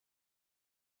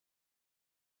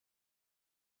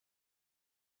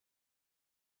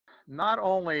not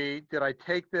only did I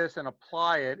take this and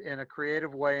apply it in a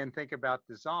creative way and think about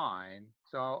design,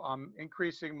 so I'm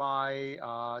increasing my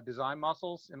design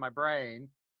muscles in my brain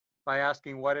by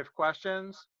asking what if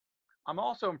questions. I'm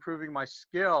also improving my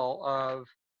skill of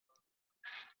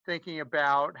thinking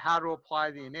about how to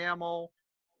apply the enamel,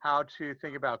 how to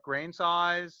think about grain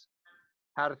size,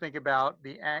 how to think about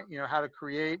the, how to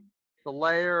create the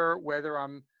layer, whether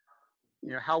I'm,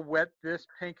 how wet this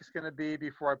pink is going to be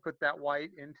before I put that white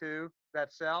into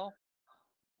that cell.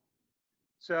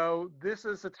 So this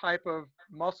is a type of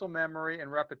muscle memory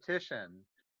and repetition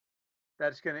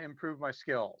that's going to improve my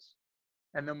skills.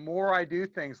 And the more I do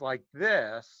things like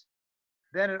this,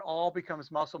 then it all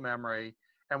becomes muscle memory.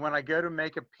 And when I go to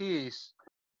make a piece,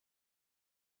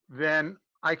 then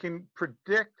I can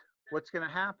predict what's going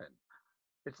to happen.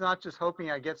 It's not just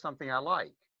hoping I get something I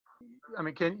like. I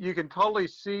mean, you can totally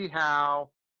see how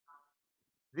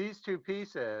these two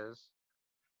pieces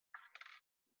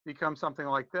become something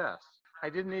like this. I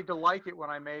didn't need to like it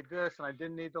when I made this, and I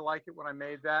didn't need to like it when I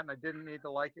made that, and I didn't need to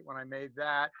like it when I made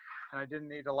that, and I didn't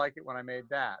need to like it when I made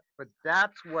that. But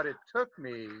that's what it took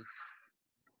me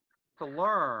to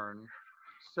learn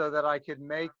so that I could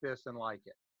make this and like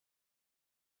it.